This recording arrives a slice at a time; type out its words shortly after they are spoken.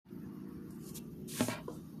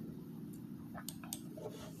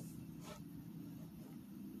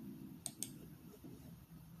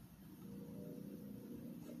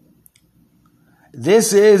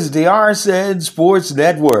This is the RSN Sports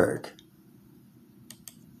Network.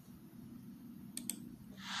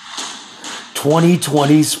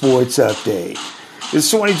 2020 Sports Update.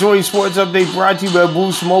 This 2020 Sports Update brought to you by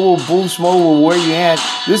Boost Mobile. Boost Mobile, where you at?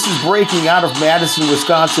 This is breaking out of Madison,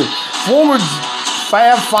 Wisconsin. Former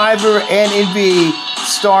Fab Fiver and NBA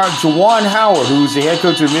star Juwan Howard, who is the head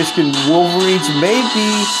coach of Michigan Wolverines, may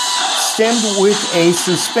be stemmed with a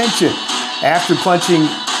suspension after punching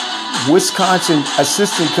Wisconsin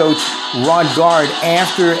assistant coach Ron Gard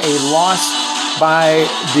after a loss by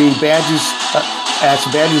the Badgers. As the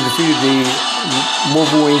Badgers defeated the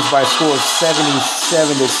Wolverines by a score of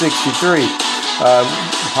 77-63.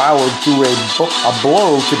 Howard threw a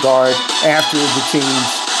blow to Gard after the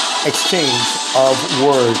team's exchange of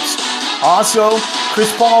words. Also, Chris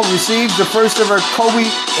Paul received the first ever Kobe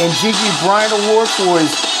and Gigi Bryant Award for his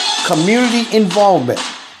community involvement.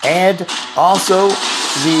 And also,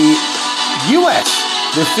 the U.S.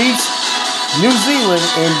 defeats New Zealand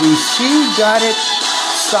in the She Got It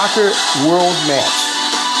Soccer World Match.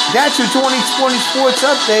 That's your 2020 Sports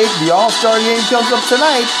Update. The All-Star Game comes up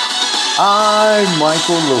tonight. I'm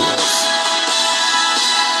Michael Lewis.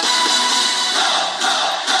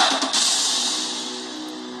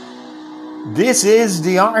 This is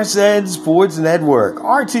the RSN Sports Network,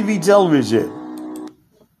 RTV Television.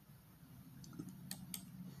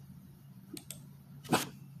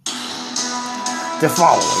 The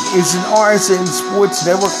following is an RSN Sports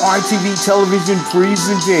Network RTV television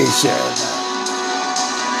presentation.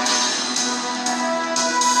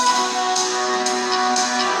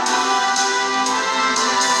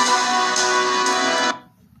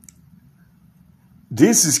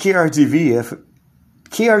 This is KRTV,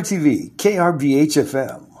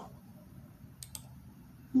 KRVH-FM.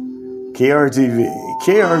 KRTV,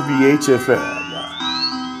 KRVH-FM.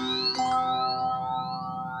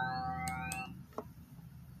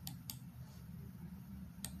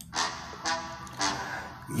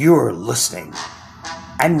 You're listening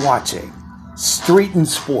and watching Street and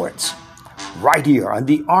Sports right here on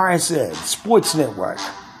the RSN Sports Network,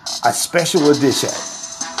 a special edition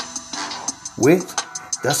with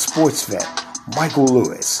the sports vet Michael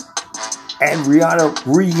Lewis and Rihanna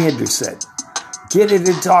Ree Henderson. Get it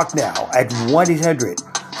and talk now at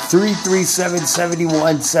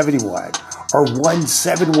 1-800-337-7171 or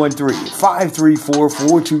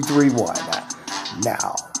 1-713-534-4231.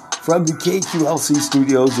 Now, from the KQLC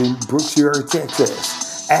studios in Brookshire,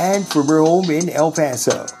 Texas, and from her home in El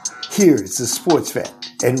Paso, here's the sports vet,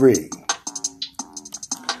 Henry.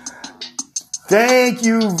 Thank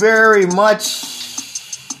you very much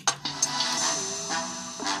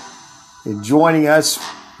for joining us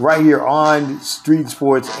right here on Street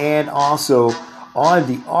Sports and also on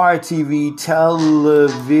the RTV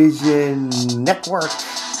Television Network.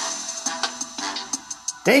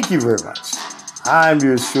 Thank you very much. I'm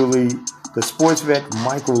yours truly, the sports vet,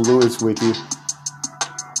 Michael Lewis, with you.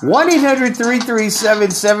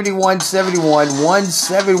 1-800-337-7171,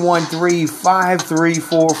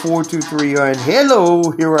 1-713-534-4231. And hello,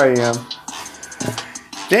 here I am.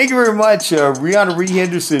 Thank you very much. Rihanna Ree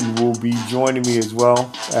Henderson will be joining me as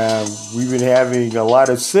well. We've been having a lot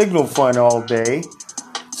of signal fun all day,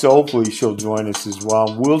 so hopefully she'll join us as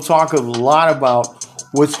well. We'll talk a lot about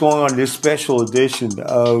what's going on in this special edition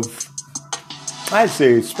of, I'd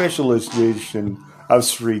say, a special edition of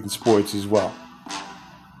Street and Sports as well.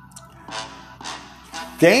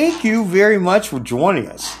 Thank you very much for joining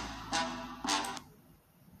us.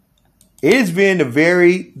 It has been a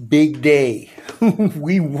very big day.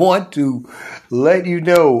 We want to let you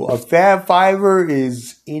know a Fab Fiver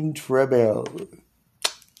is in trouble.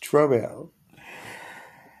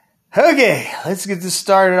 Okay, let's get this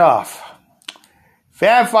started off.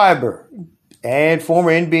 Fab Fiver and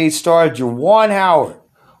former NBA star Juwan Howard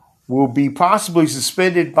will be possibly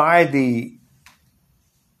suspended by the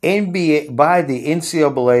NBA, by the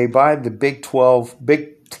NCAA, by the Big 12,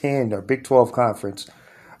 Big 10 or Big 12 conference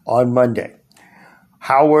on Monday.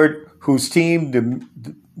 Howard, whose team,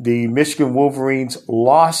 the Michigan Wolverines,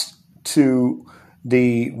 lost to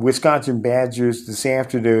the Wisconsin Badgers this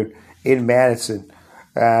afternoon in Madison.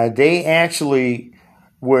 They actually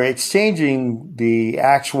were exchanging the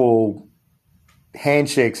actual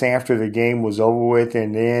handshakes after the game was over with,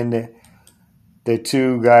 and then the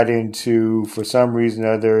two got into, for some reason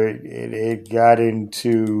or other, it got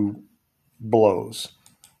into blows.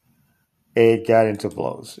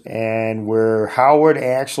 And where Howard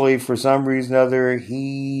actually, for some reason or other,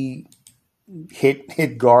 he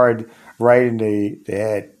hit Gard right in the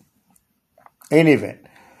head. In any event,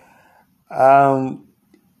 I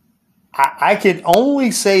can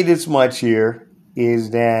only say this much here,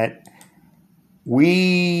 is that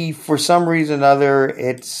for some reason or other,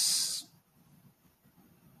 it's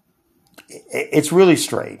really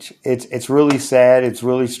strange. It's really sad. It's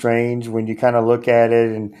really strange when you kind of look at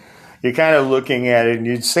it, and you're kind of looking at it and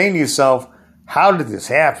you're saying to yourself, how did this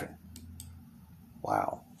happen?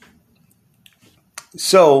 Wow.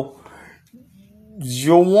 So,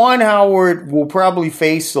 Juwan Howard will probably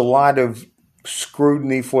face a lot of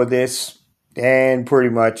scrutiny for this, and pretty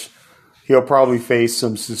much he'll probably face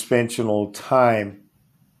some suspensional time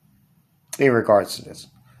in regards to this.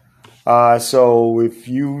 So if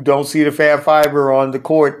you don't see the Fab Fiber on the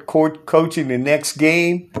court coaching the next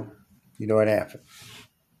game, you know what happened.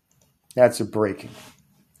 That's a breaking.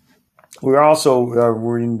 We're also,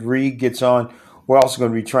 when Reed gets on, we're also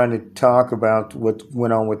going to be trying to talk about what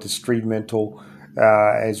went on with the street mental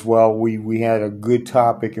as well. We had a good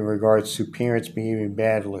topic in regards to parents behaving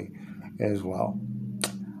badly as well.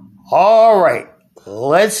 All right,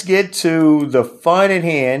 let's get to the fun at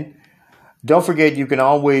hand. Don't forget, you can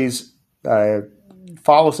always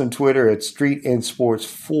follow us on Twitter at Street and Sports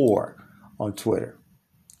 4 on Twitter.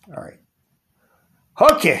 All right.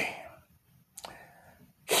 Okay.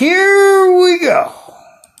 Here we go.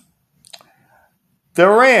 The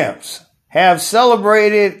Rams have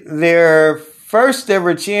celebrated their first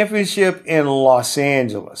ever championship in Los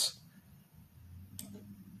Angeles.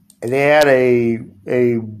 They had a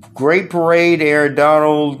great parade, Aaron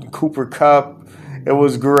Donald, Cooper Kupp. It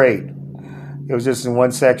was great. It was just in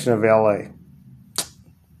one section of LA.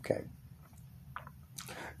 Okay.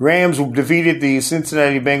 Rams defeated the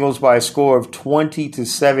Cincinnati Bengals by a score of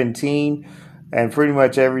 20-17. And pretty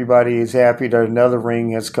much everybody is happy that another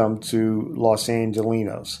ring has come to Los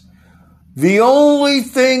Angelinos. The only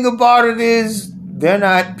thing about it is they're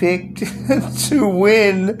not picked to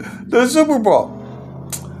win the Super Bowl.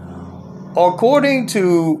 According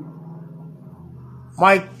to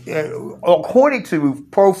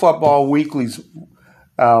Pro Football Weekly's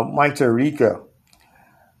Mike Tirico,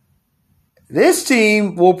 this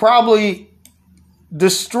team will probably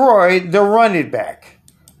destroy the running back.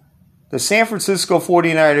 The San Francisco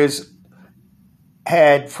 49ers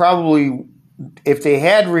had probably, if they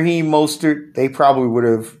had Raheem Mostert, they probably would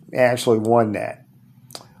have actually won that.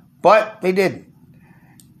 But they didn't.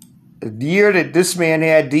 The year that this man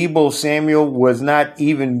had, Deebo Samuel was not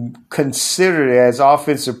even considered as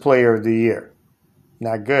Offensive Player of the Year.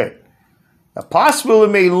 Not good. A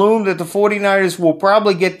possibility may loom that the 49ers will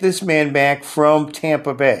probably get this man back from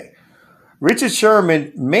Tampa Bay. Richard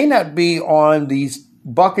Sherman may not be on these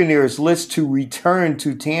Buccaneers list to return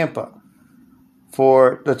to Tampa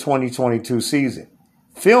for the 2022 season.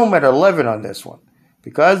 Film at 11 on this one.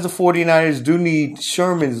 Because the 49ers do need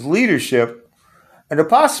Sherman's leadership, and the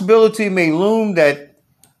possibility may loom that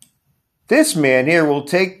this man here will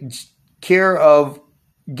take care of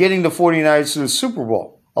getting the 49ers to the Super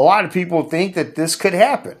Bowl. A lot of people think that this could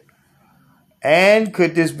happen. And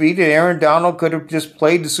could this be that Aaron Donald could have just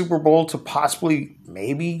played the Super Bowl to possibly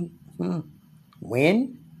maybe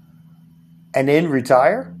win and then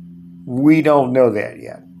retire? We don't know that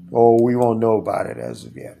yet. Or we won't know about it as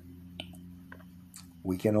of yet.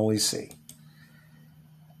 We can only see.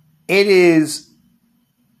 It is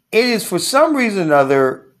for some reason or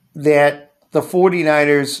other that the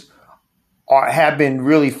 49ers have been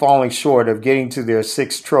really falling short of getting to their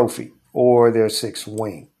sixth trophy or their sixth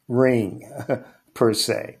ring per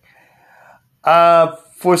se.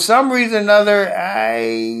 For some reason or other,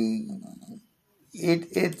 I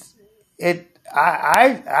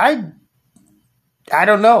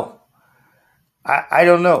don't know. I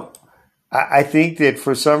don't know. I think that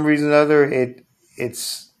for some reason or other,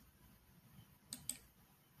 it's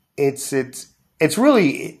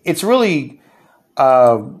really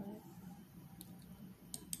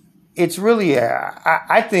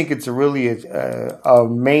I think it's really a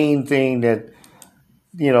main thing that,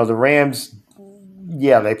 the Rams,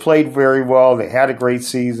 they played very well. They had a great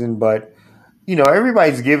season, but,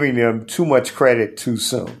 everybody's giving them too much credit too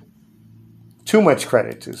soon. Too much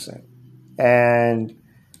credit too soon. And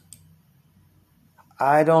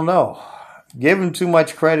I don't know. Give them too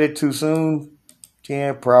much credit too soon?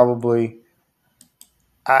 Yeah, probably.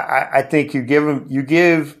 I think you give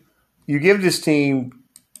this team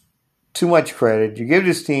too much credit. You give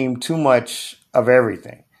this team too much of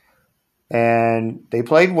everything. And they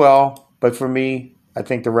played well, but for me, I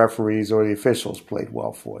think the referees or the officials played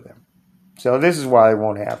well for them. So this is why it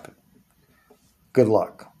won't happen. Good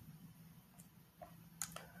luck.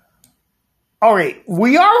 All right,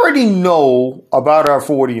 we already know about our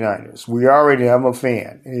 49ers. I'm a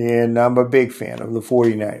fan, and I'm a big fan of the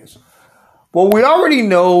 49ers. Well, we already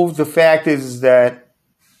know the fact is that,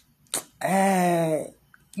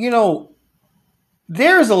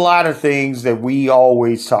 there's a lot of things that we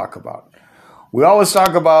always talk about. We always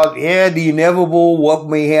talk about, the inevitable, what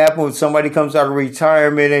may happen when somebody comes out of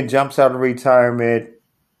retirement and jumps out of retirement.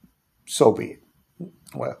 So be it.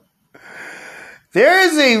 Well, there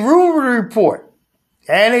is a rumored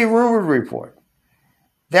report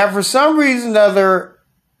that for some reason or other,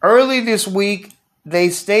 early this week, they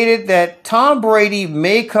stated that Tom Brady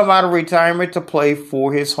may come out of retirement to play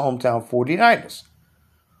for his hometown 49ers.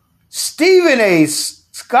 Stephen A.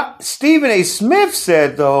 Smith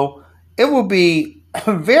said, though, it will be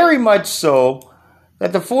very much so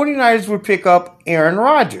that the 49ers would pick up Aaron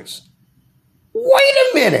Rodgers. Wait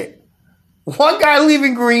a minute. One guy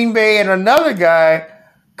leaving Green Bay and another guy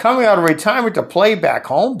coming out of retirement to play back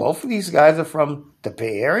home. Both of these guys are from the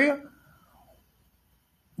Bay Area.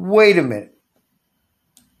 Wait a minute.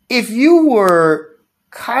 If you were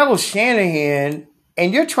Kyle Shanahan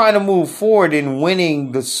and you're trying to move forward in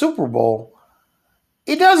winning the Super Bowl,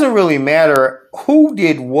 it doesn't really matter who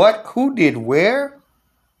did what, who did where.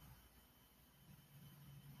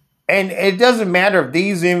 And it doesn't matter if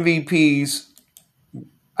these MVPs,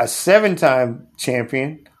 a 7-time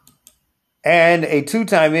champion and a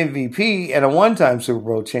 2-time MVP and a 1-time Super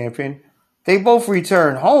Bowl champion, they both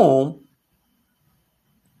return home.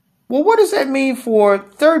 Well, what does that mean for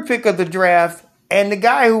third pick of the draft and the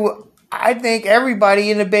guy who I think everybody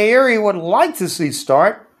in the Bay Area would like to see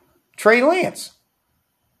start, Trey Lance?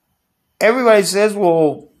 Everybody says,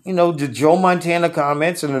 well, the Joe Montana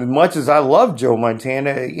comments, and as much as I love Joe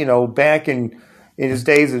Montana, back in his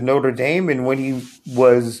days at Notre Dame and when he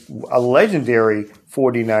was a legendary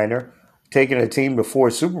 49er, taking a team to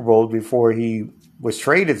 4 Super Bowls before he was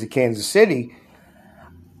traded to Kansas City,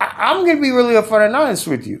 I'm going to be really upfront and honest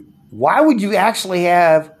with you. Why would you actually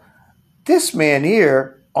have this man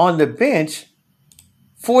here on the bench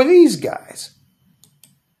for these guys?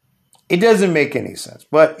 It doesn't make any sense.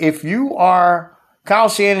 But if you are Kyle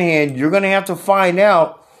Shanahan, you're going to have to find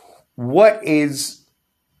out what could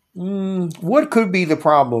be the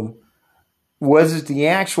problem. Was it the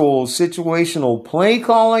actual situational play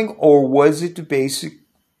calling, or was it the basic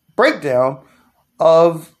breakdown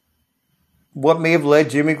of what may have led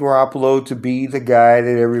Jimmy Garoppolo to be the guy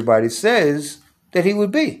that everybody says that he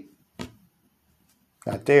would be?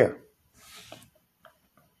 Not there.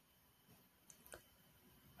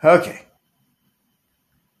 Okay.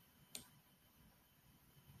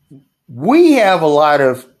 We have a lot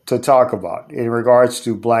to talk about in regards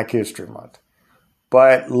to Black History Month.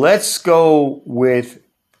 But let's go with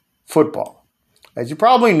football. As you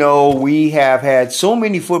probably know, we have had so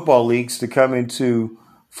many football leagues to come into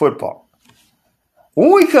football.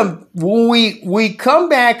 When we come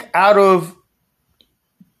back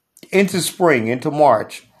into spring, into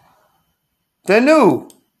March, the new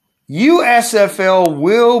USFL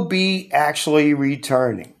will be actually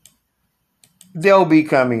returning. They'll be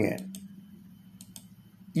coming in.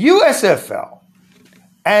 USFL.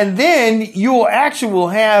 And then you actually will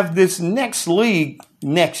have this next league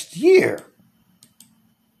next year.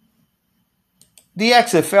 The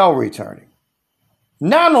XFL returning.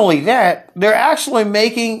 Not only that, they're actually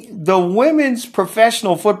making the Women's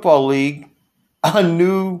Professional Football League a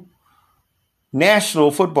new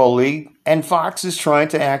National Football League, and Fox is trying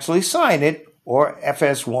to actually sign it, or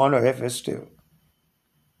FS1 or FS2.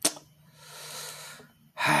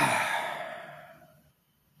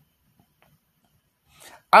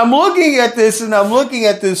 I'm looking at this, and I'm looking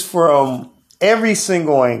at this from every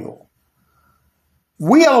single angle.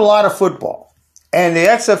 We have a lot of football, and the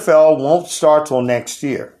XFL won't start till next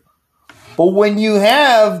year. But when you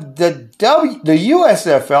have the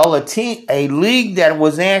USFL, a league that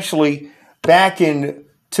was actually back in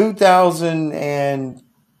 2000 and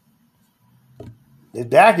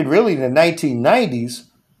back in really the 1990s,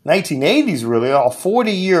 1980s really, a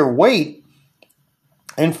 40-year wait,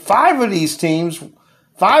 and 5 of the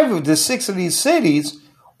 6 of these cities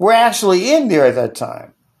were actually in there at that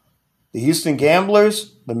time. The Houston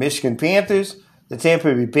Gamblers, the Michigan Panthers, the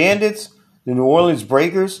Tampa Bay Bandits, the New Orleans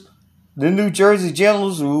Breakers, the New Jersey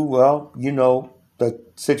Generals, who, well, the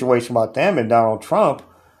situation about them and Donald Trump,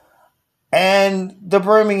 and the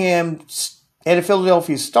Birmingham and the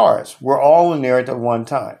Philadelphia Stars were all in there at the one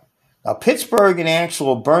time. Now, Pittsburgh and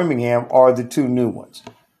actual Birmingham are the 2 new ones.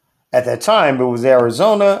 At that time, it was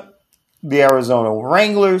Arizona, the Arizona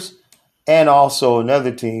Wranglers, and also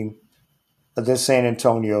another team, the San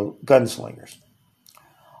Antonio Gunslingers.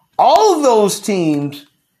 All of those teams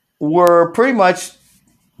were pretty much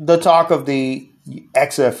the talk of the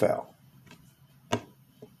XFL.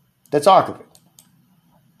 The talk of it.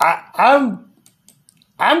 I'm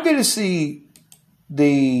going to see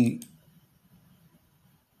the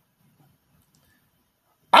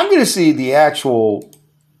I'm going to see the actual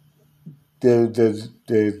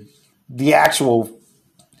the actual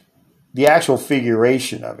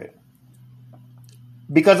figuration of it,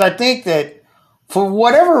 because I think that for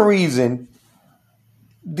whatever reason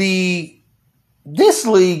this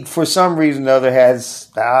league for some reason or other has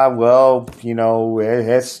it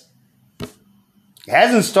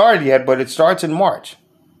hasn't started yet, but it starts in March.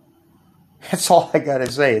 That's all I got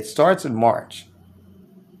to say. It starts in March.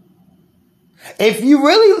 If you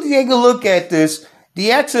really take a look at this, the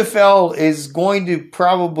XFL is going to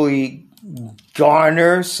probably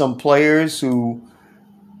garner some players who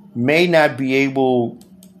may not be able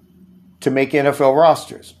to make NFL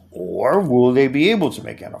rosters. Or will they be able to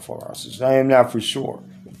make NFL rosters? I am not for sure.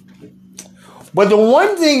 But the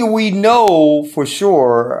one thing we know for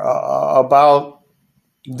sure about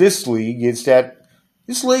this league is that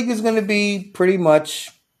this league is going to be pretty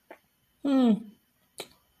much, we're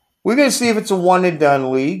going to see if it's a one and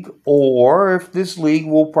done league or if this league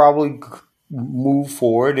will probably move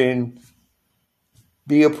forward and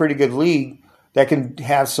be a pretty good league that can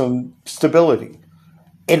have some stability.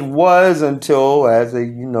 It was until, as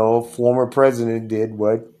a former president did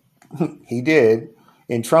what he did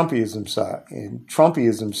in Trumpism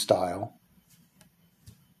style,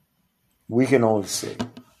 we can only see.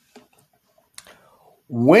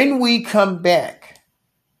 When we come back,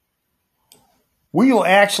 we will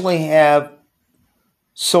actually have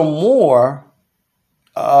some more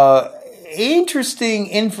interesting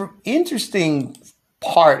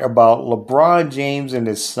part about LeBron James and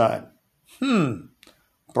his son.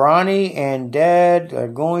 Bronny and Dad are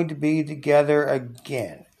going to be together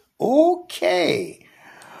again. Okay.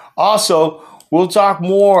 Also, we'll talk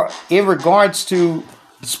more in regards to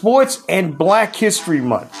sports and Black History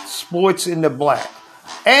Month, sports in the black.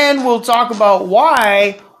 And we'll talk about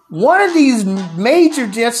why one of these major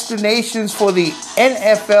destinations for the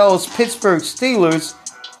NFL's Pittsburgh Steelers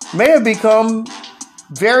may have become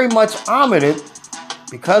very much ominous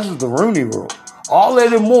because of the Rooney Rule. All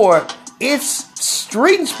that and more, it's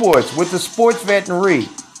Street Sports with the Sports Veterinary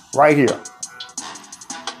right here.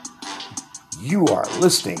 You are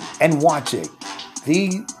listening and watching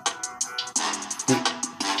the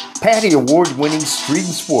Patty Award-winning Street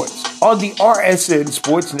Sports on the RSN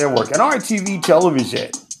Sports Network and RTV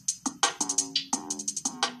Television.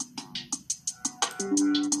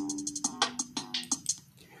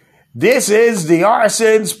 This is the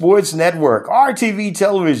RSN Sports Network, RTV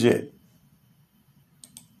Television.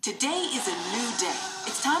 Today is a new day.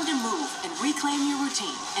 It's time to move and reclaim your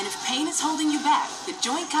routine. And if pain is holding you back, The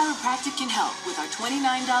Joint Chiropractic can help with our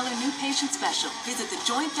 $29 new patient special. Visit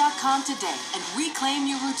thejoint.com today and reclaim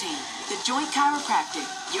your routine. The Joint Chiropractic,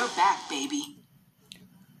 you're back, baby.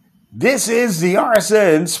 This is the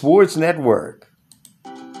RSN Sports Network.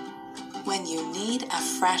 When you need a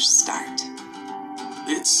fresh start.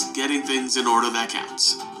 It's getting things in order that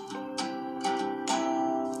counts.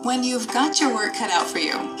 When you've got your work cut out for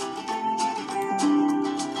you.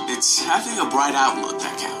 It's having a bright outlook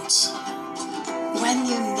that counts. When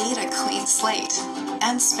you need a clean slate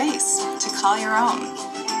and space to call your own.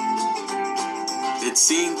 It's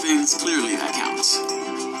seeing things clearly that counts.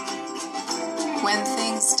 When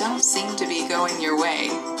things don't seem to be going your way.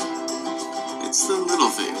 It's the little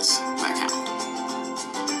things that count.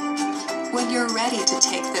 When you're ready to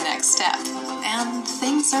take the next step and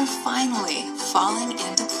things are finally falling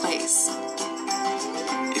into place.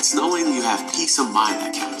 It's knowing you have peace of mind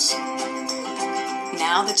that counts.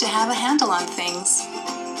 Now that you have a handle on things.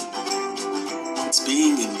 It's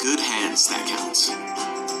being in good hands that counts.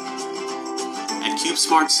 At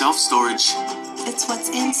CubeSmart Self-Storage, it's what's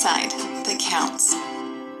inside that counts.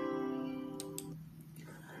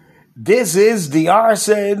 This is the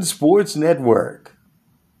RSN Sports Network.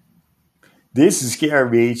 This is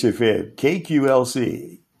KRBHFM,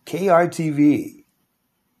 KQLC, KRTV.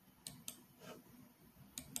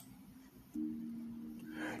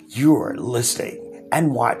 You are listening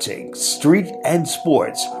and watching Street and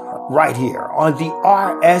Sports right here on the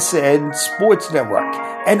RSN Sports Network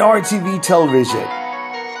and RTV Television.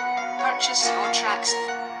 Purchase your tracks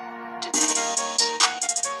today.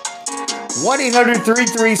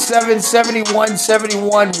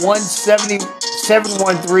 1-800-337-7171,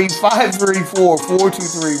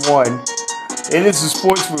 713-534-4231. It is the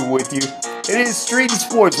Sportsman with you. It is Street and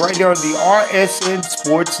Sports right there on the RSN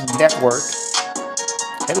Sports Network.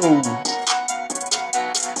 Hello.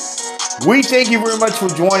 We thank you very much for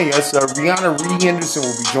joining us. Rihanna Reed Henderson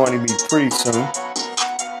will be joining me pretty soon.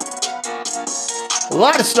 A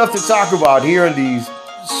lot of stuff to talk about here on the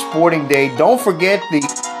sporting day. Don't forget the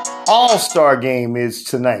All-Star game is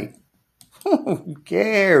tonight. Who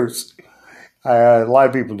cares? A lot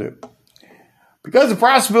of people do. Because the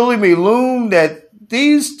possibility may loom that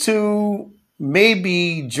these two may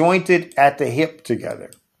be jointed at the hip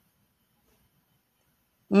together.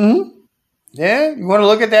 Yeah, you want to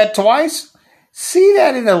look at that twice? See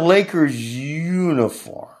that in a Lakers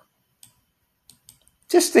uniform.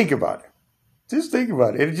 Just think about it. Just think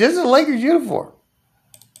about it. It's just a Lakers uniform.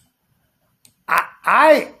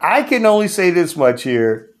 I can only say this much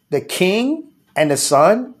here. The king and the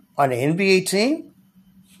son on an NBA team?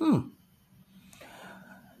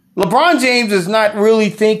 LeBron James is not really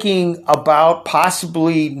thinking about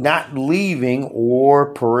possibly not leaving,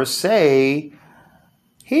 or per se,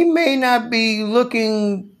 he may not be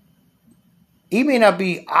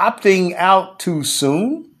opting out too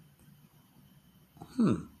soon.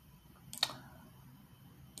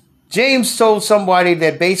 James told somebody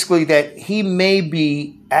that basically that he may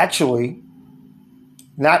be actually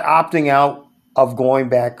not opting out of going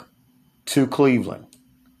back to Cleveland.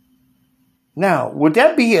 Now, would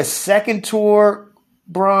that be a second tour,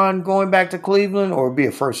 Bron, going back to Cleveland, or would it be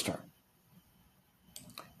a first turn?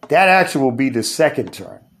 That actually will be the second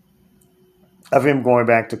turn of him going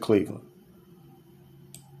back to Cleveland.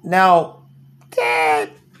 Now,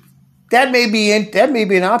 that may be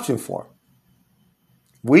an option for him.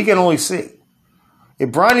 We can only see.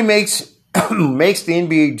 If Bronny makes the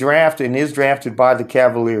NBA draft and is drafted by the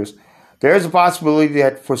Cavaliers, there's a possibility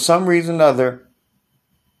that for some reason or other,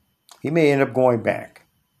 he may end up going back.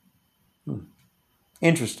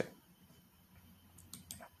 Interesting.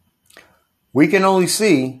 We can only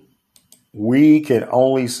see.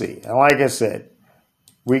 And like I said,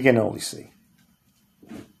 we can only see.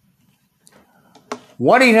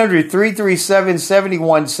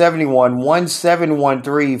 1-800-337-7171,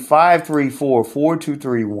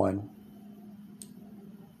 1713-534-4231.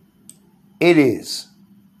 It is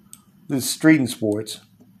the Street and Sports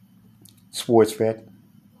Bet.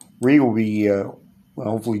 Ree will be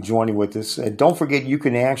hopefully joining with us. And don't forget, you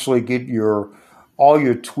can actually get all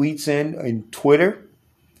your tweets in Twitter.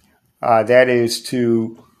 That is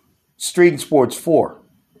to Street and Sports 4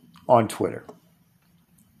 on Twitter.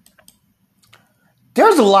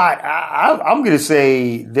 There's a lot. I'm going to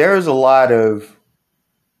say there's a lot of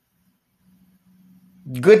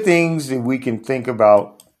good things that we can think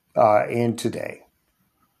about in today.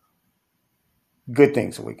 Good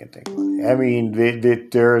things that we can think about. I mean,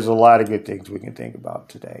 there's a lot of good things we can think about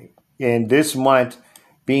today. And this month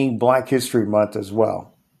being Black History Month as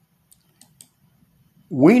well.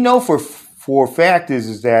 We know for a fact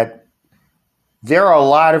is that there are a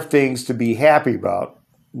lot of things to be happy about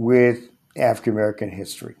with African American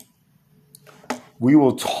history. We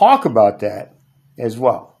will talk about that as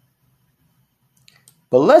well.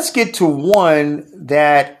 But let's get to one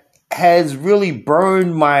that has really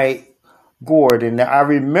burned my gourd. And I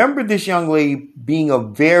remember this young lady being a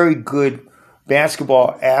very good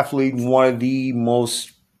basketball athlete, one of the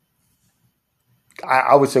most,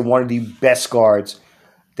 I would say one of the best guards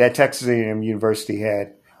that Texas A&M University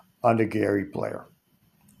had under Gary Blair.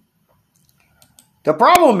 The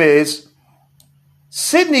problem is,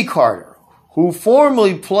 Sydney Carter, who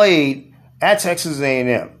formerly played at Texas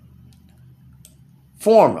A&M,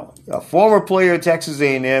 a former player at Texas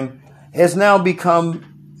A&M, has now become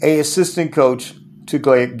an assistant coach to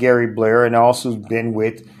Gary Blair, and also been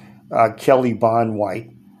with Kelly Bond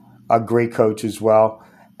White, a great coach as well,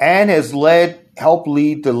 and has helped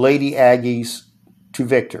lead the Lady Aggies to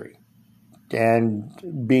victory and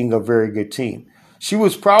being a very good team. She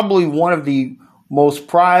was probably one of the most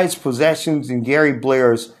prized possessions in Gary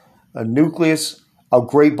Blair's nucleus of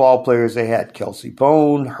great ball players they had. Kelsey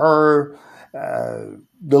Bone, her,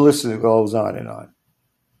 the list goes on and on.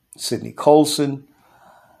 Sidney Colson,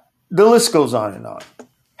 the list goes on and on.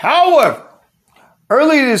 However,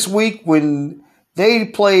 earlier this week when they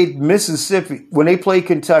played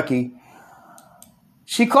Kentucky,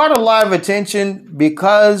 she caught a lot of attention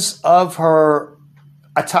because of her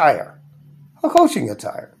attire, her coaching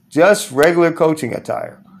attire. Just regular coaching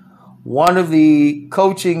attire. One of the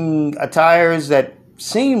coaching attires that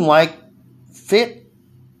seemed like fit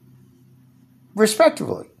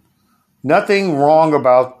respectively. Nothing wrong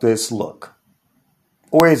about this look.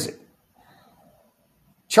 Or is it?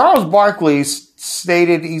 Charles Barkley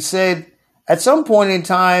stated, he said, at some point in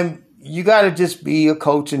time, you got to just be a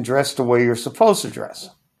coach and dress the way you're supposed to dress.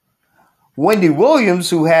 Wendy Williams,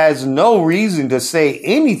 who has no reason to say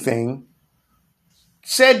anything,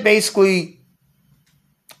 said basically,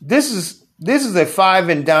 this is a five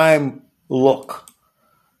and dime look.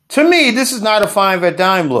 To me, this is not a five and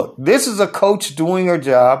dime look. This is a coach doing her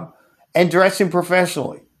job and dressing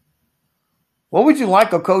professionally. What would you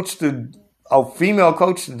like a female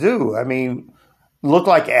coach to do? I mean, look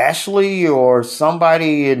like Ashley or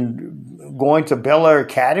somebody in going to Bel Air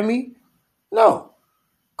Academy? No.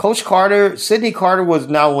 Coach Carter, Sydney Carter, was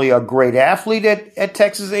not only a great athlete at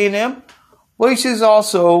Texas A&M, but she's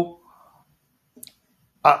also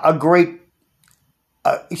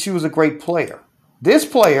she was a great player. This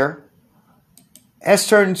player has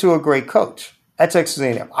turned into a great coach at Texas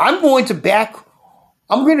A&M. I'm going to back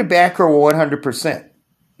her 100%.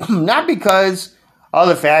 Not because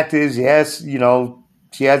the fact is, yes,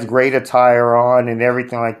 she has great attire on and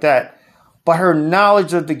everything like that, but her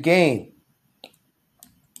knowledge of the game,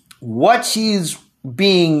 what she has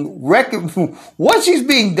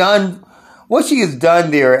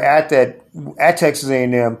done there at Texas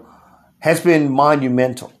A&M has been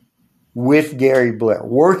monumental with Gary Blair,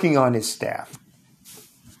 working on his staff.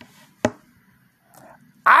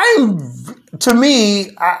 I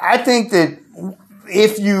think that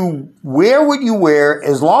if you wear what you wear,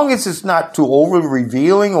 as long as it's not too overly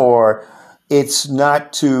revealing or it's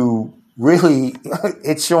not too really,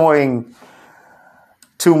 it's showing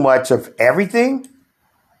too much of everything,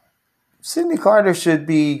 Sydney Carter should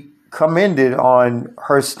be commended on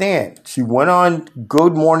her stand. She went on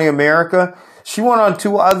Good Morning America. She went on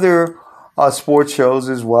 2 other sports shows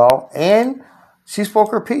as well, and she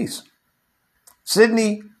spoke her piece.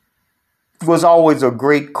 Sydney was always a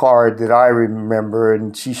great card that I remember,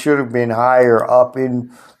 and she should have been higher up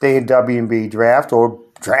in the WNBA draft or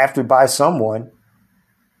drafted by someone.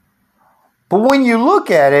 But when you look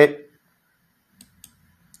at it,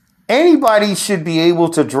 anybody should be able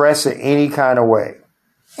to dress it any kind of way.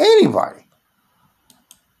 Anybody.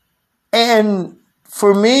 And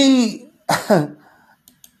for me,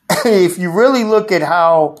 if you really look at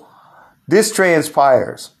how this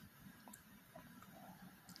transpires,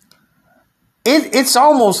 it's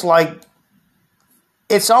almost like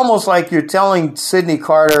you're telling Sydney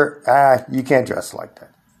Carter, you can't dress like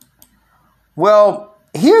that. Well,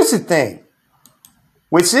 here's the thing.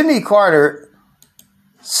 With Sydney Carter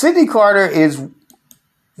is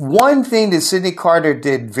one thing that Sydney Carter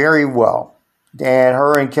did very well, and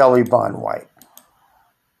her and Kelly Bond White.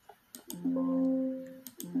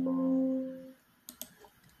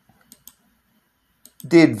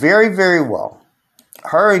 Did very, very well.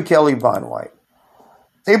 Her and Kelly Bond White.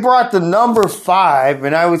 They brought the number 5,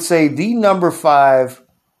 and I would say the number 5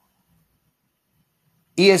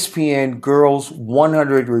 ESPN Girls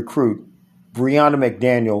 100 recruit, Brianna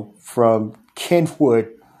McDaniel from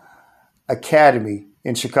Kenwood Academy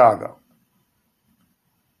in Chicago.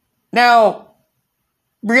 Now,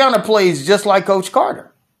 Brianna plays just like Coach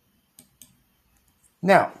Carter.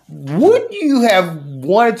 Now, would you have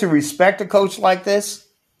wanted to respect a coach like this?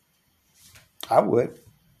 I would.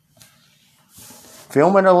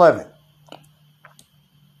 Film at 11.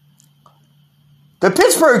 The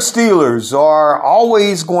Pittsburgh Steelers are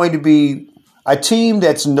always going to be a team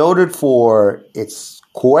that's noted for its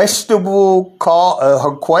questionable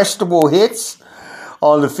hits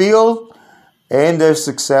on the field and their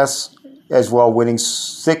success as well, winning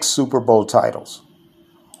 6 Super Bowl titles.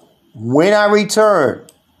 When I return,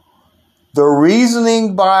 the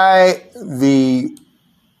reasoning by the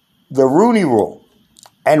Rooney Rule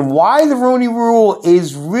and why the Rooney Rule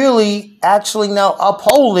is really actually now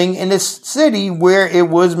upholding in the city where it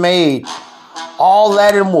was made. All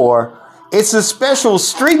that and more. It's a special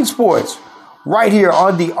Street Sports right here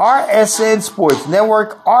on the RSN Sports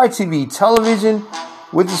Network, RTV Television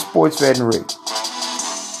with the Sports Veterinary.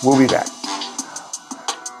 We'll be back.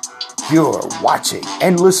 You're watching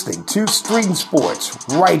and listening to Street Sports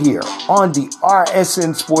right here on the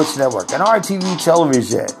RSN Sports Network and RTV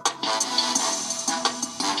Television.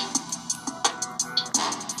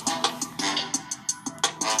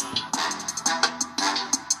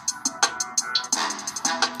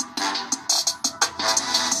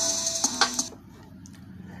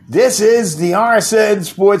 This is the RSN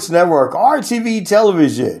Sports Network, RTV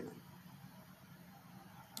Television.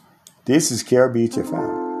 This is Carib Beach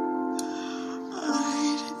FM.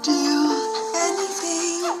 I'd do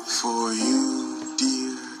anything for you,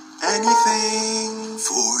 dear. Anything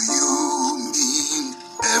for you mean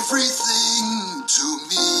everything to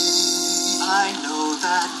me. I know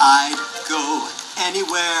that I'd go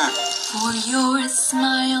anywhere For your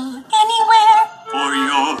smile, anywhere. For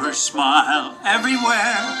your smile,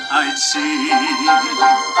 everywhere I'd see.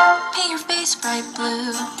 Paint your face bright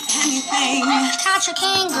blue. Anything. Catch a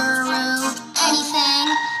kangaroo. Anything.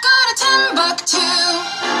 Go to Timbuktu.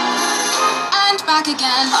 And back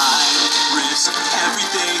again. I'd risk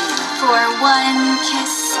everything. For one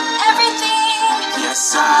kiss, everything.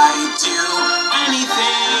 Yes, I'd do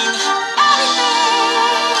anything.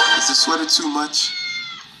 Anything. Is the sweater too much?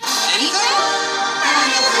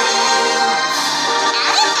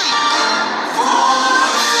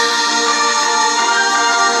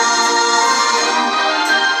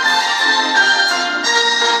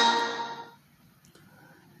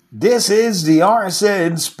 This is the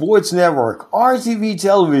RSN Sports Network, RTV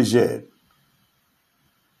Television.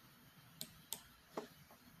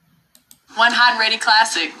 One hot and ready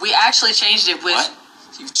classic. We actually changed it with... What?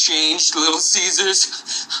 You've changed, Little Caesars.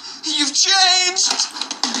 You've changed!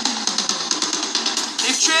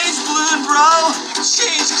 You've changed, Balloon Bro! You've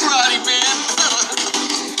changed, Karate Man!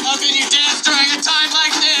 How can you dance during a time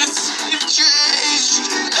like this? You've changed!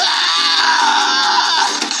 Ah!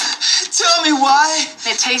 Tell me why?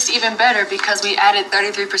 It tastes even better because we added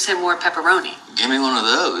 33% more pepperoni. Give me one of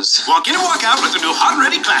those. Walk in and walk out with the new Hot and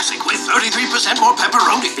Ready Classic with 33% more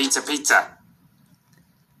pepperoni. Pizza.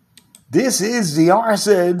 This is the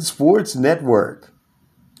RSN Sports Network.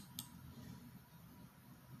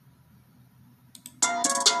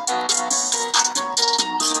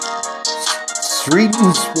 Street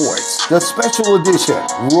and Sports, the special edition,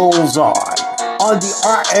 rolls on the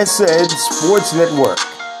RSN Sports Network.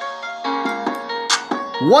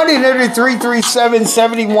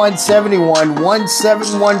 1-800-337-7171,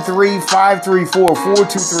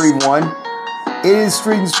 1-713-534-4231. It is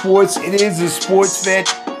Street and Sports. It is the Sports Vet.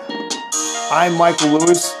 I'm Michael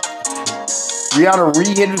Lewis. Brianna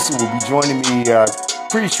Reed Henderson will be joining me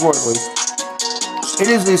pretty shortly. It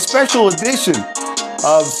is a special edition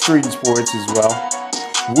of Street and Sports as well.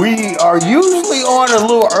 We are usually on a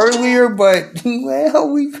little earlier, but,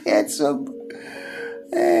 well, we've had some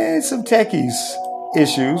techies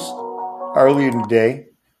issues earlier in the day,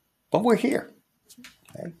 but we're here.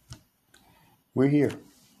 Okay? We're here.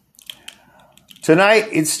 Tonight,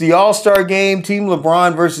 it's the All-Star game, Team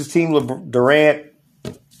LeBron versus Team Durant.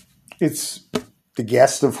 It's the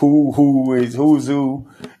guest of who's who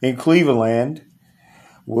in Cleveland.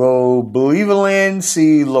 Will Believeland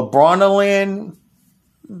see LeBronaland?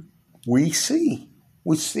 We see.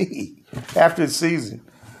 After the season,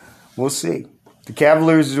 we'll see. The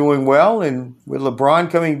Cavaliers are doing well, and with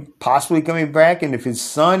LeBron possibly coming back, and if his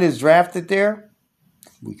son is drafted there,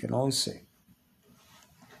 we can only see.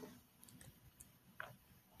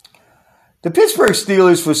 The Pittsburgh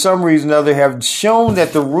Steelers, for some reason or other, have shown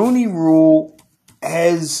that the Rooney Rule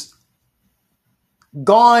has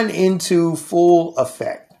gone into full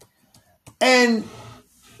effect. And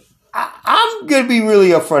I'm going to be really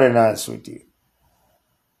upfront and honest with you.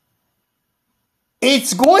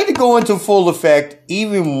 It's going to go into full effect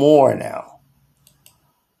even more now.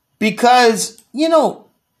 Because,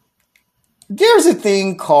 there's a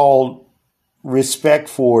thing called respect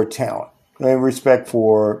for talent and respect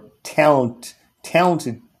for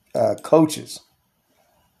talented coaches.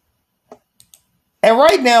 And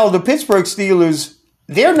right now, the Pittsburgh Steelers,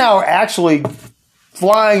 they're now actually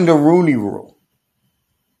flying the Rooney Rule.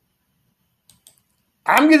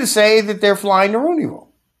 I'm going to say that they're flying the Rooney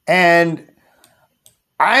Rule. And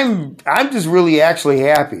I'm just really actually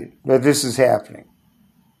happy that this is happening.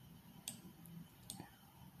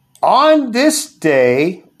 On this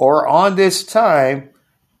day, or on this time,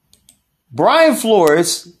 Brian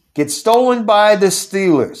Flores gets stolen by the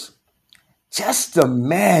Steelers. Just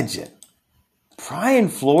imagine. Brian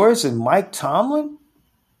Flores and Mike Tomlin?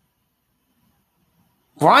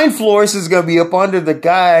 Brian Flores is going to be up under the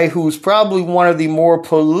guy who's probably one of the more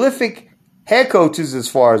prolific head coaches as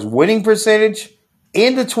far as winning percentage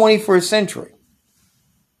in the 21st century.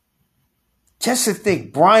 Just to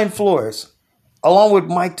think, Brian Flores, along with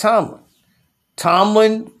Mike Tomlin.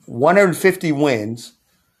 Tomlin, 150 wins,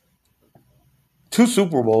 2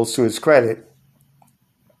 Super Bowls to his credit.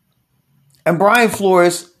 And Brian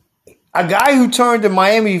Flores, a guy who turned the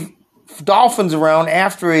Miami Dolphins around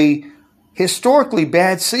after a historically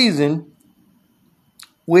bad season,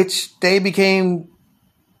 which they became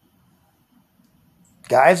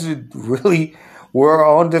guys who really were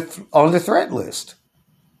on the threat list.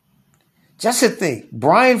 Just to think,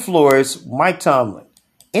 Brian Flores, Mike Tomlin,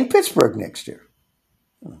 in Pittsburgh next year.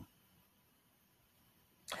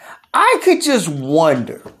 I could just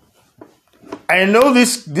wonder. I know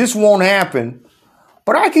this won't happen,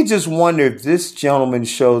 but I could just wonder if this gentleman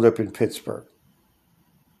showed up in Pittsburgh.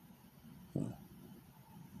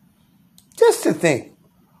 Just to think.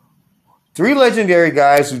 3 legendary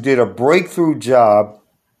guys who did a breakthrough job.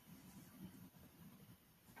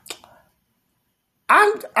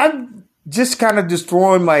 I'm just kind of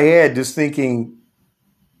destroying my head, just thinking,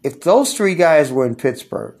 if those 3 guys were in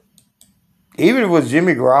Pittsburgh, even if it was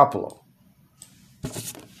Jimmy Garoppolo,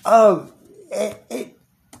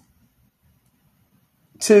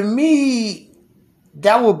 to me,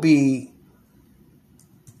 that would be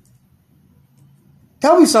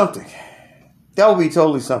That would be something. That would be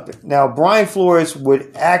totally something. Now, Brian Flores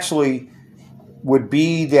would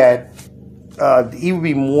be that he would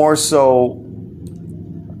be more so.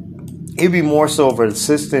 He'd be more so of an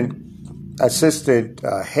assistant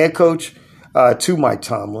head coach to Mike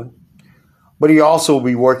Tomlin, but he also will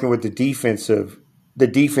be working with the defense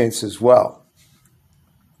as well.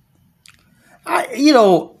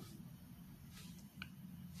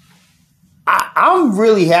 I'm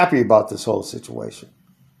really happy about this whole situation.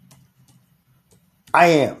 I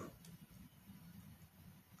am.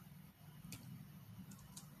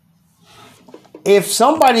 If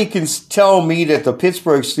somebody can tell me that the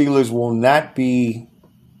Pittsburgh Steelers will not be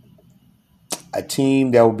a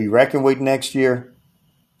team that will be reckoned with next year,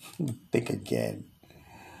 think again.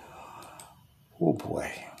 Oh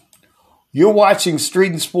boy. You're watching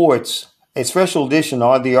Street and Sports, a special edition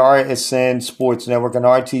on the RSN Sports Network and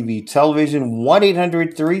RTV Television,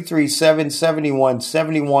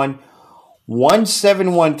 1-800-337-7171,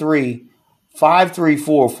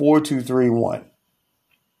 1-713-534-4231.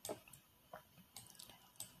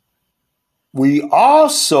 We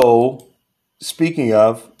also, speaking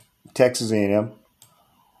of Texas A&M,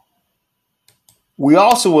 we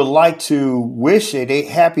also would like to wish a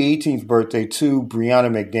happy 18th birthday to Brianna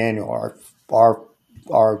McDaniel, our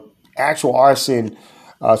actual RSN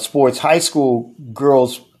Sports High School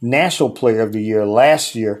Girls National Player of the Year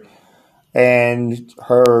last year, and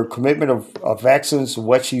her commitment of excellence,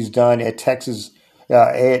 what she's done at Texas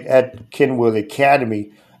at Kenwood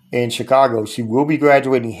Academy in Chicago. She will be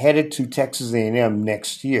graduating, headed to Texas A&M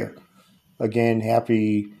next year. Again,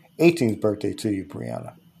 happy 18th birthday to you,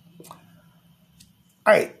 Brianna.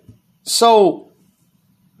 All right, so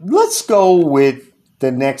let's go with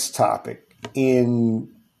the next topic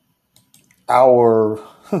in our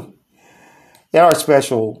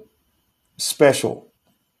special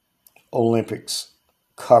Olympics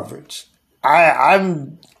coverage.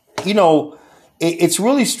 It's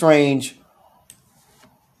really strange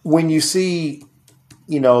when you see,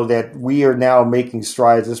 that we are now making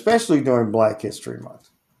strides, especially during Black History Month.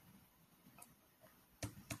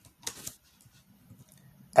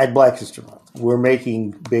 At Black History Month, we're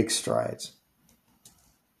making big strides.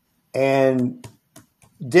 And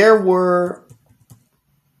there were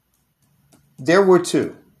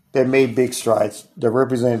two that made big strides that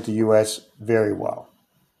represented the U.S. very well.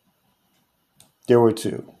 There were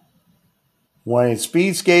two. One in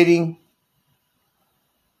speed skating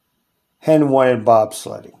and one in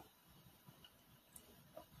bobsledding.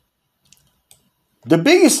 The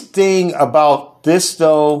biggest thing about this,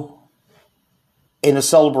 though, in a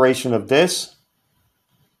celebration of this,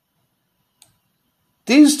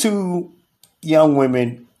 these two young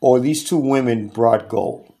women, or these two women, brought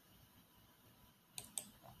gold.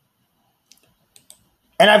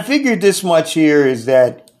 And I figured this much here is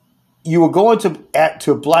that you were going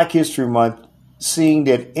to Black History Month seeing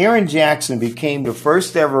that Erin Jackson became the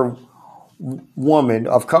first ever woman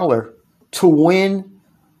of color to win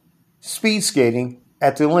speed skating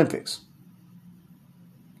at the Olympics.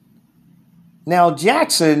 Now,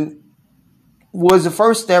 Jackson was the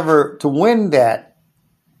first ever to win that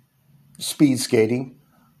speed skating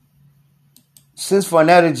since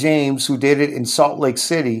Vonetta James, who did it in Salt Lake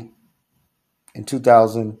City in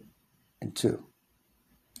 2002.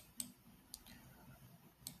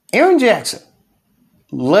 Erin Jackson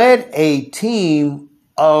led a team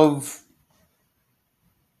of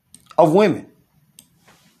women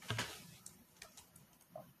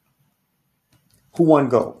who won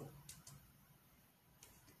gold.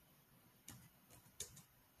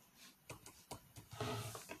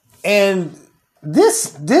 And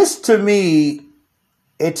this to me,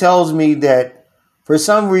 it tells me that for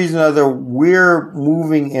some reason or other, we're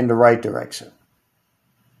moving in the right direction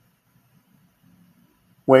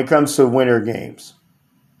when it comes to Winter Games.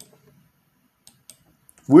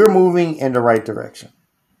 We're moving in the right direction.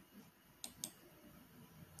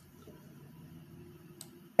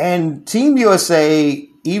 And Team USA,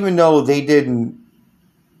 even though they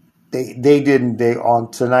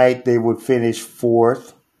on tonight, they would finish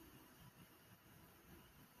fourth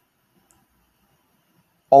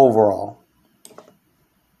overall.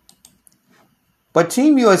 But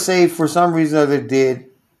Team USA, for some reason or other, did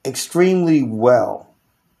extremely well.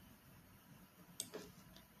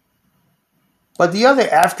 But the other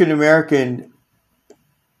African American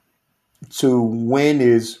to win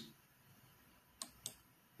is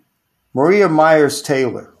Maria Myers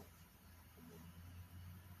Taylor.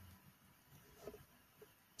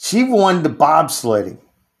 She won the bobsledding.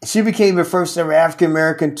 She became the first ever African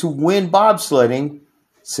American to win bobsledding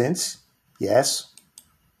since, yes,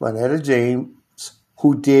 Vonetta James,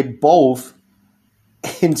 who did both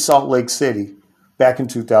in Salt Lake City back in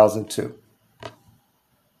 2002.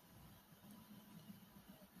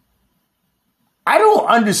 I don't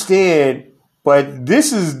understand, but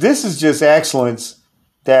this is just excellence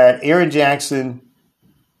that Aaron Jackson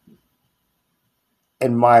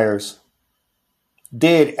and Myers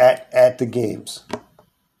did at the games.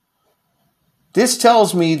 This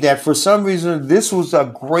tells me that for some reason this was a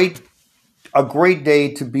great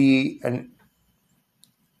day to be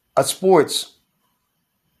a sports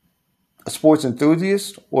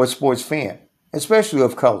enthusiast or a sports fan, especially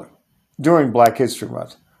of color, during Black History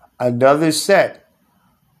Month. Another set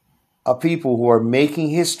of people who are making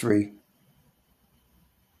history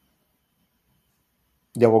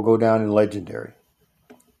that will go down in legendary.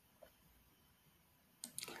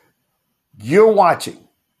 You're watching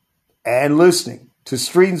and listening to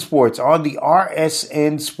Street Sports on the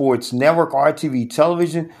RSN Sports Network, RTV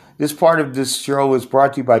Television. This part of this show is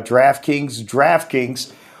brought to you by DraftKings.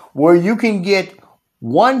 DraftKings, where you can get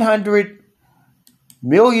 $100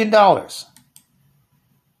 million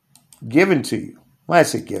given to you. When I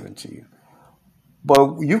say given to you,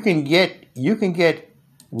 but you can get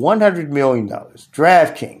 $100 million.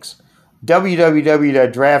 DraftKings,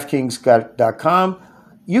 www.draftkings.com.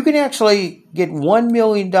 You can actually get $1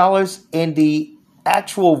 million in the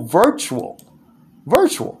actual virtual,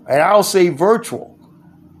 and I'll say virtual,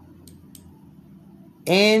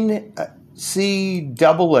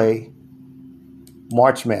 NCAA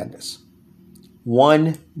March Madness.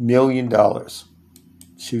 $1 million.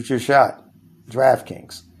 Shoot your shot.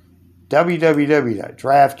 DraftKings.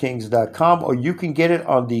 www.draftkings.com, or you can get it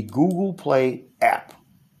on the Google Play app.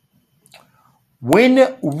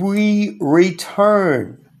 When we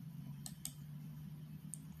return,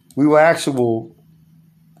 we will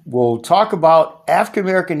talk about African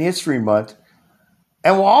American History Month,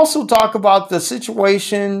 and we'll also talk about the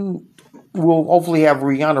situation. We'll hopefully have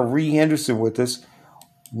Rihanna Ree Henderson with us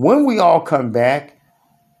when we all come back,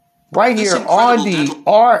 right here on the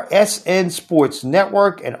RSN Sports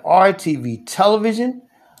Network and RTV Television.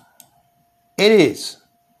 It is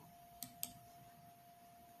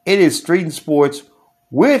Street and Sports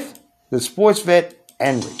with the sports vet,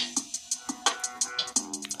 Henry.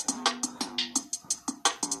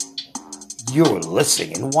 You're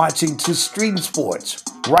listening and watching to Street and Sports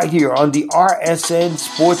right here on the RSN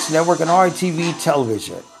Sports Network and RTV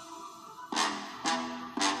Television.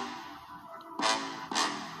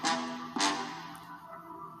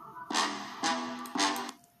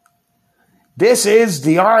 This is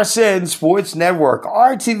the RSN Sports Network,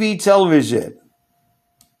 RTV Television.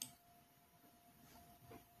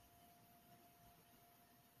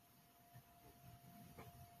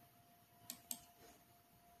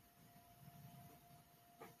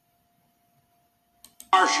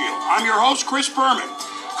 CarShield. I'm your host, Chris Berman.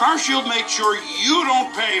 CarShield makes sure you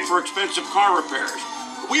don't pay for expensive car repairs.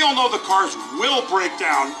 We all know the cars will break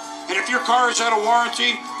down, and if your car is out of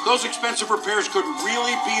warranty, those expensive repairs could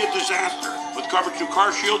really be a disaster. With coverage through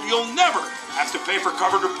CarShield, you'll never have to pay for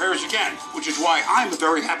covered repairs again, which is why I'm a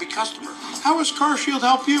very happy customer. How has CarShield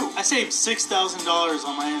helped you? I saved $6,000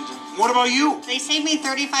 on my engine. What about you? They saved me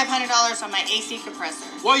 $3,500 on my AC compressor.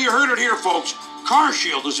 Well, you heard it here, folks.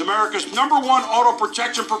 CarShield is America's #1 auto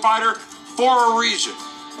protection provider for a reason.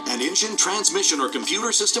 An engine, transmission, or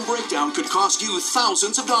computer system breakdown could cost you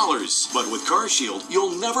thousands of dollars. But with CarShield,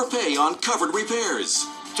 you'll never pay on covered repairs.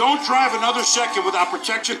 Don't drive another second without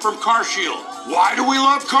protection from CarShield. Why do we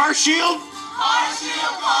love CarShield?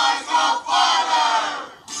 CarShield cars go farther!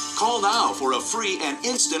 Call now for a free and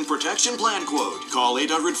instant protection plan quote. Call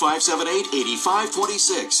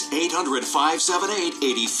 800-578-8526.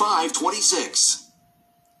 800-578-8526.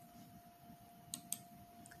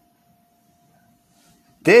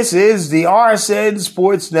 This is the RSN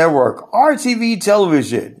Sports Network, RTV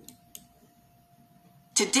Television.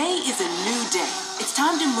 Today is a new day. It's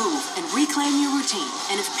time to move and reclaim your routine.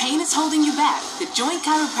 And if pain is holding you back, The Joint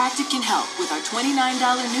Chiropractic can help with our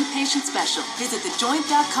 $29 new patient special. Visit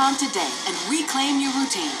thejoint.com today and reclaim your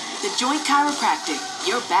routine. The Joint Chiropractic.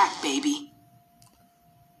 You're back, baby.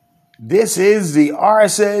 This is the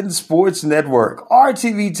RSN Sports Network,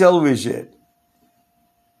 RTV Television.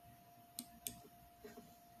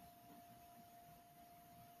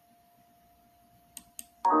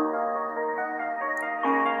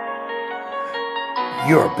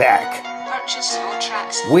 You're back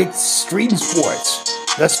with Street Sports,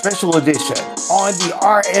 the special edition on the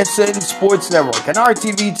RSN Sports Network and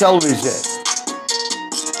RTV Television.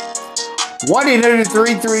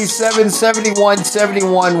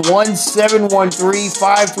 1-800-337-7171,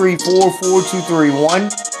 1-713-534-4231.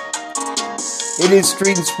 It is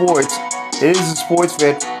Street Sports. It is the sports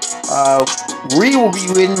vet. Ree will be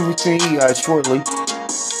in with me shortly.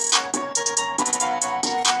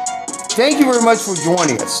 Thank you very much for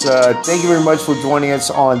joining us. Thank you very much for joining us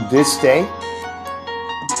on this day.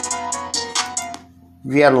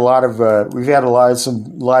 We've had a lot of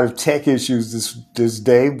tech issues this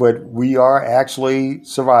day, but we are actually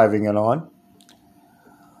surviving it on.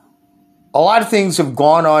 A lot of things have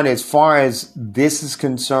gone on as far as this is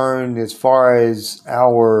concerned, as far as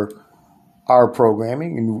our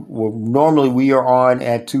programming. And normally we are on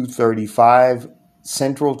at 2:35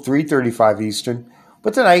 Central, 3:35 Eastern.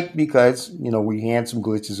 But tonight, because we had some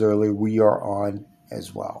glitches earlier, we are on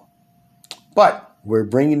as well. But we're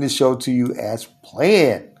bringing the show to you as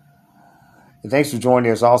planned. And thanks for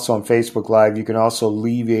joining us also on Facebook Live. You can also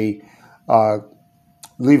leave a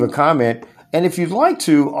comment. And if you'd like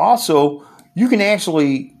to, also, you can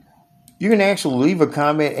actually leave a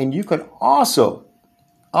comment, and you can also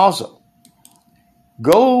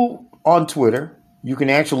go on Twitter. You can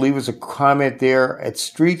actually leave us a comment there at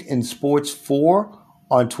Street and Sports 4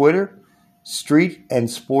 on Twitter. Street and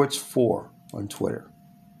Sports 4 on Twitter.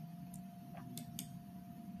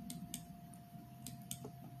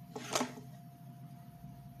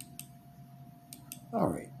 All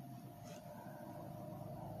right.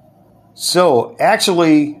 So,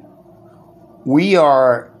 actually, we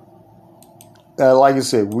are, like I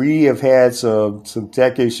said, we have had some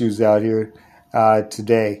tech issues out here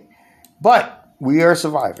today, but we are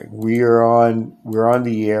surviving. We're on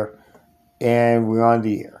the air, and we're on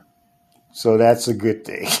the air. So that's a good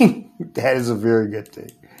thing. That is a very good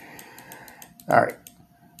thing. All right.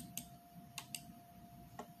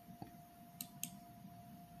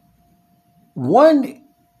 One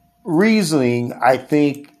reasoning I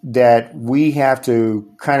think that we have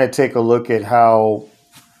to kind of take a look at how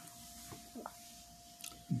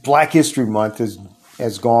Black History Month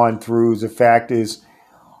has gone through is the fact is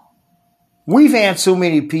we've had so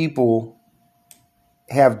many people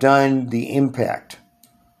have done the impact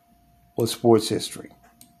of sports history.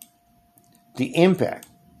 The impact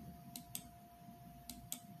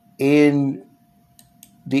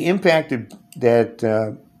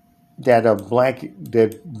that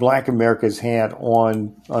Black America's had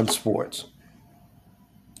on sports.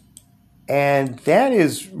 And that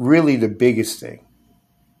is really the biggest thing.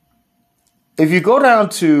 If you go down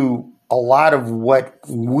to a lot of what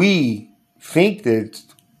we think that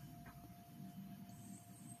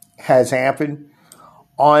has happened,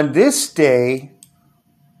 on this day,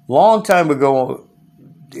 long time ago,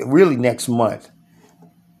 really next month,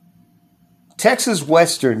 Texas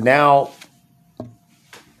Western, now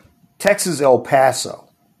Texas El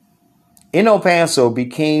Paso, in El Paso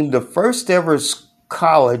became the first ever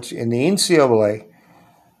college in the NCAA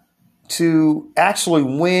to actually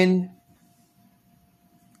win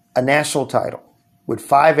a national title with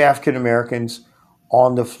 5 African Americans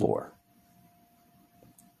on the floor.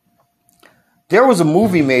 There was a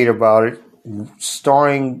movie made about it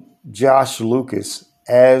starring Josh Lucas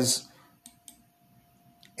as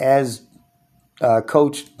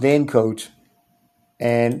then coach,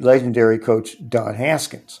 and legendary coach Don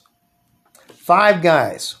Haskins. 5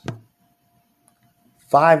 guys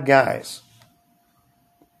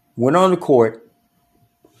went on the court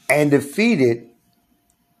and defeated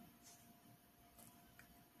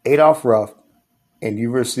Adolph Rupp and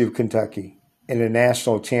University of Kentucky in a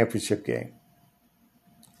national championship game.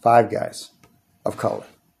 5 guys of color.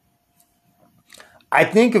 I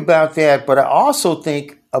think about that, but I also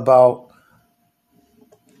think about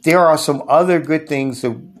there are some other good things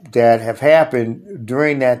that have happened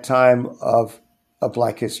during that time of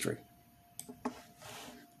Black history.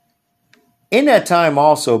 In that time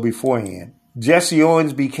also beforehand, Jesse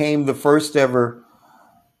Owens became the first ever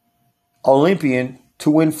Olympian to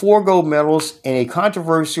win 4 gold medals in a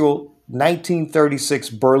controversial 1936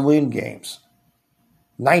 Berlin Games.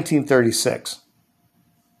 1936.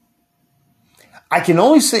 I can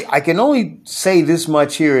only say this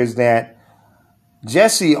much here is that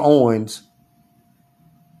Jesse Owens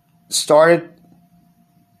started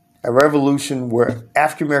a revolution where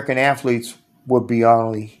African American athletes would be not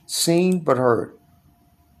only seen but heard.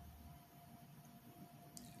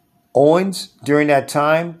 Owens, during that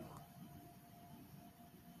time,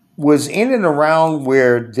 was in and around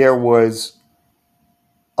where there was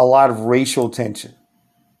a lot of racial tension.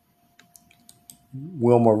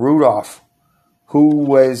 Wilma Rudolph, who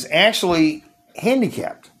was actually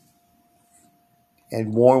handicapped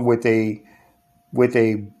and born with a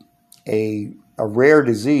rare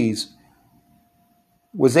disease,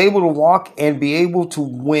 was able to walk and be able to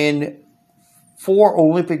win 4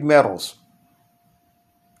 Olympic medals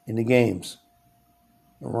in the games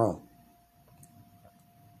in Rome.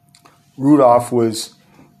 Rudolph was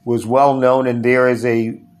well known, and there is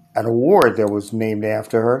an award that was named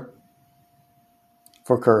after her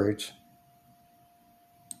for courage.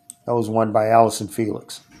 That was won by Allison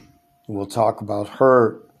Felix. And we'll talk about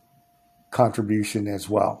her contribution as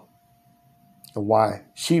well and why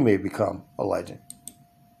she may become a legend.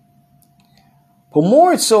 But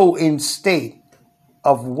more so in state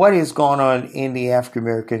of what has gone on in the African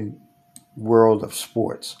American world of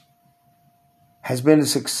sports has been the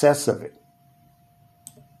success of it.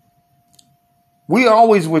 We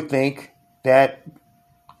always would think that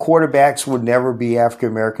quarterbacks would never be African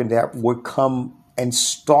American, that would come and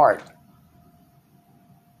start.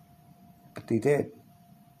 But they did.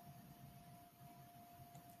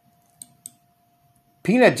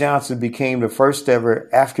 Peanut Johnson became the first ever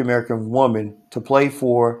African American woman to play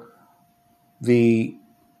for the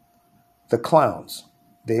Clowns.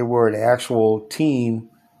 They were an actual team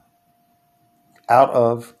out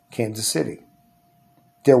of Kansas City.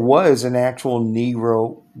 There was an actual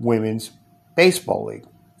Negro women's baseball league,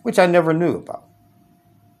 which I never knew about.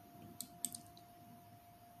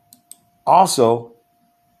 Also,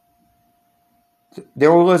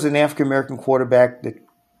 there was an African American quarterback,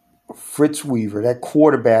 Fritz Weaver, that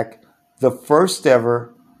quarterback, the first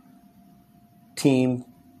ever team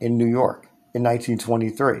in New York in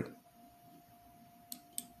 1923.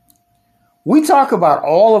 We talk about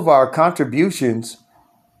all of our contributions,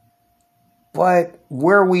 but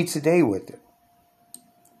where are we today with it?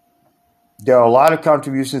 There are a lot of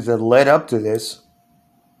contributions that led up to this.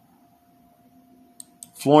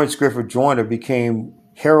 Florence Griffith Joyner became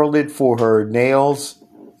heralded for her nails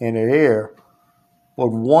and her hair, but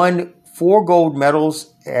won 4 gold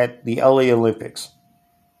medals at the LA Olympics.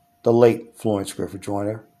 The late Florence Griffith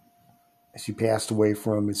Joyner, she passed away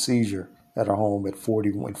from a seizure at her home at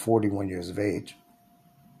 41 years of age.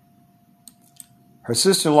 Her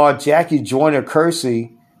sister-in-law, Jackie Joyner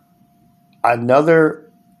Kersey, another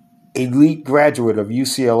elite graduate of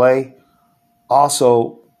UCLA,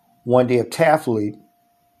 also won the heptathlon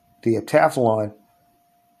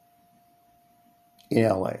in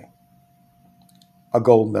LA. A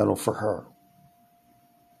gold medal for her.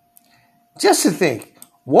 Just to think,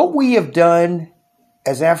 what we have done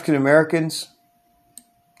as African Americans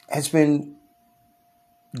has been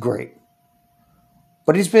great.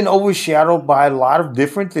 But it's been overshadowed by a lot of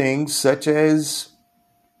different things, such as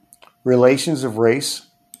relations of race,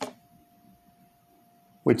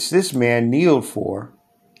 which this man kneeled for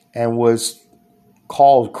and was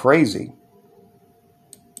called crazy.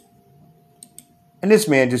 And this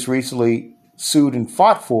man just recently sued and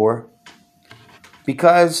fought for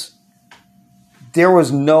because there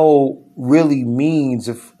was no really means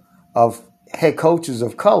of head coaches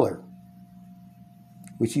of color,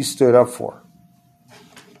 which he stood up for.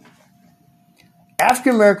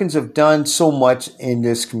 African Americans have done so much in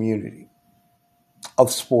this community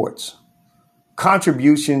of sports.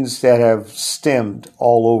 Contributions that have stemmed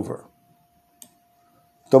all over.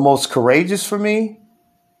 The most courageous for me,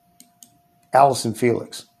 Allison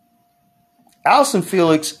Felix. Allison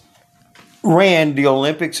Felix ran the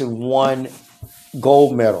Olympics and won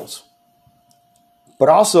gold medals. But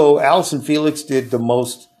also, Allison Felix did the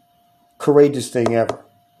most courageous thing ever.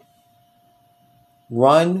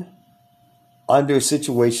 Run under a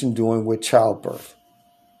situation doing with childbirth.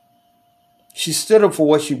 She stood up for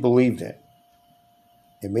what she believed in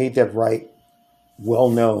and made that right well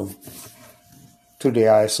known to the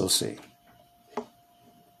ISOC.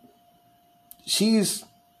 She's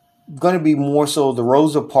going to be more so the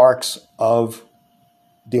Rosa Parks of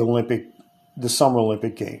the Summer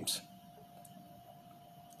Olympic Games.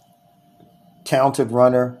 Talented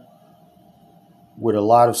runner with a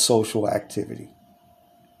lot of social activity.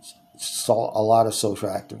 Saw a lot of social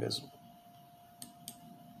activism.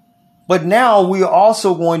 But now we are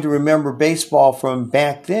also going to remember baseball from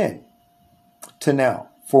back then to now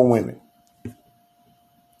for women.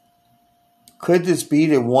 Could this be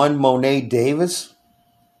the one Monet Davis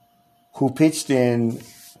who pitched in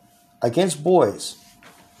against boys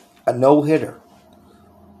a no-hitter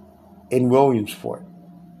in Williamsport?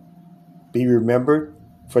 Be remembered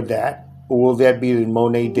for that? Or will that be the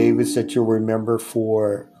Monet Davis that you'll remember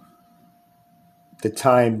for the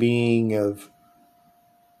time being of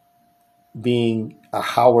being a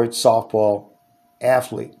Howard softball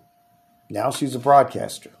athlete? Now she's a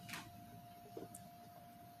broadcaster.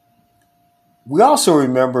 We also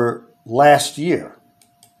remember last year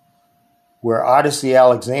where Odyssey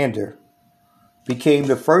Alexander became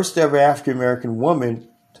the first ever African American woman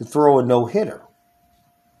to throw a no-hitter.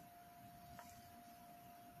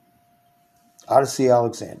 Odyssey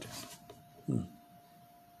Alexander.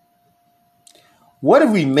 What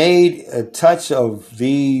have we made a touch of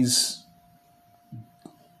these?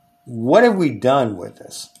 What have we done with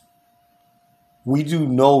this? We do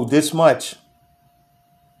know this much.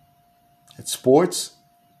 That sports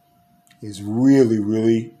is really,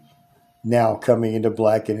 really now coming into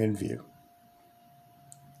black and in view.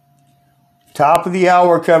 Top of the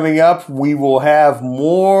hour coming up, we will have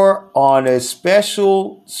more on a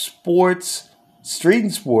special sports, street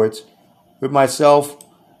and sports, with myself,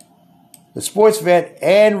 the sports vet,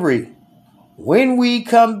 Henry. When we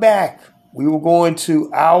come back, we will go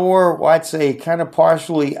into our, well, I'd say kind of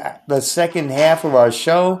partially the second half of our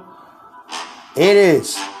show. It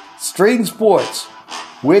is Street and Sports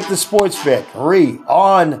with the sports vet, Henry,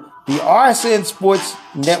 on the RSN Sports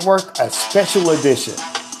Network, a special edition.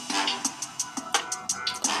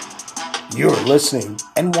 You're listening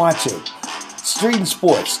and watching Street and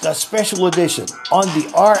Sports, the special edition on the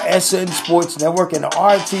RSN Sports Network and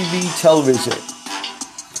RTV television.